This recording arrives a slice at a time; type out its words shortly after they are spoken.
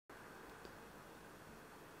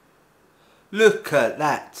Look at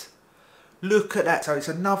that. Look at that. So it's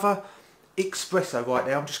another espresso right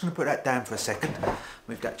there. I'm just going to put that down for a second.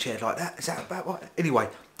 Move that chair like that. Is that about right? Anyway,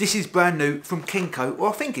 this is brand new from Kenco. Well,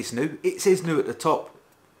 I think it's new. It says new at the top.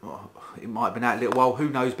 Oh, it might have been out a little while. Who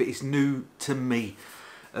knows? But it's new to me.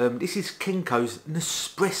 This is Kenco's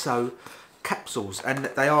Nespresso capsules. And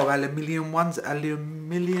they are aluminium ones.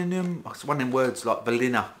 Aluminium. It's one of them words like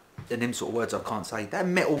Valina. And them sort of words I can't say. They're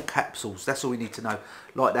metal capsules. That's all we need to know.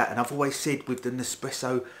 Like that. And I've always said with the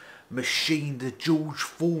Nespresso machine, the George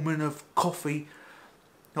Foreman of coffee,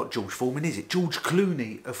 not George Foreman, is it? George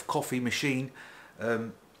Clooney of coffee machine.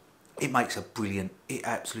 It makes a brilliant, it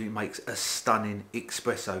absolutely makes a stunning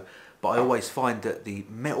espresso. But I always find that the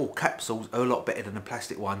metal capsules are a lot better than the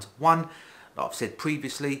plastic ones. One, like I've said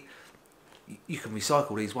previously, you can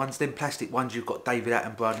recycle these ones. Then plastic ones, you've got David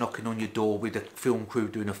Attenborough knocking on your door with a film crew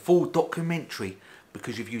doing a full documentary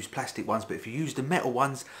because you've used plastic ones. But if you use the metal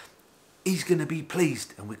ones, he's going to be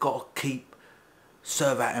pleased, and we've got to keep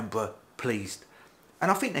Sir Attenborough pleased. And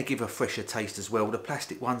I think they give a fresher taste as well. The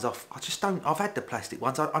plastic ones, I just don't, I've had the plastic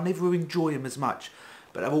ones, I never enjoy them as much.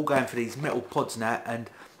 But they're all going for these metal pods now, and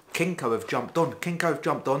Kenco have jumped on. Kenco have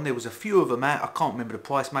jumped on. There was a few of them out. I can't remember the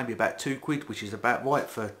price, maybe about £2, which is about right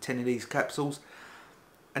for 10 of these capsules.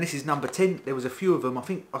 And this is number 10. There was a few of them. I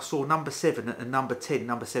think I saw number 7 and number 10.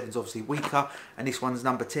 Number 7's obviously weaker, and this one's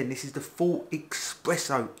number 10. This is the full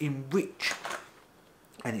espresso in rich.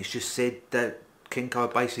 And it's just said that Kenco are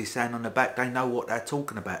basically saying on the back, they know what they're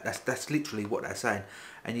talking about. That's literally what they're saying.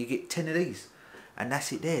 And you get 10 of these. And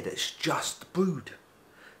that's it there. That's just brewed.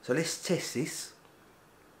 So let's test this.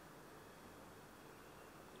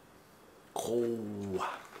 Oh,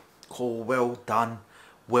 well done.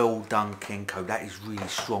 Well done, Kenco. That is really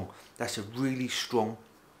strong. That's a really strong,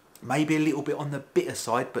 maybe a little bit on the bitter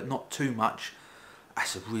side, but not too much.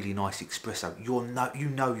 That's a really nice espresso. You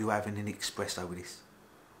know you're having an espresso with this.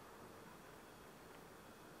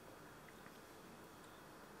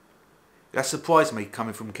 That surprised me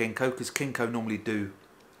coming from Kenco, because Kenco normally do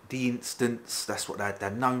the instants. That's what they're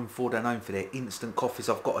known for. They're known for their instant coffees.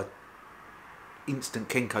 I've got a instant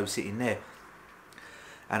Kenco sitting there,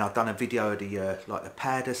 and I've done a video of the like the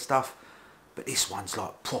powder stuff, but this one's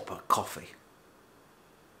like proper coffee.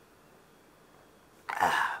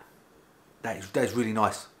 That's really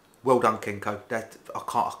nice. Well done, Kenco. That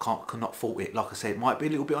I cannot fault it. Like I said, it might be a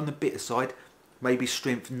little bit on the bitter side. Maybe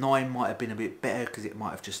strength 9 might have been a bit better because it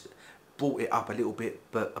might have just brought it up a little bit.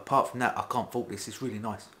 But apart from that, I can't fault this. It's really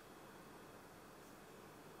nice.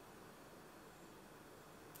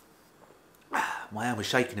 My hand was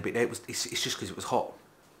shaking a bit there. It's just because it was hot.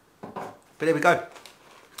 But there we go.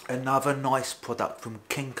 Another nice product from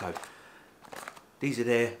Kenco. These are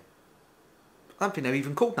their, I don't think they're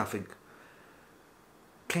even called nothing.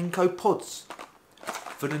 Kenco pods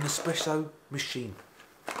for the Nespresso machine.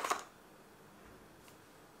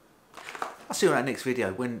 I'll see you on that next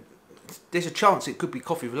video when there's a chance it could be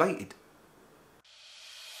coffee related.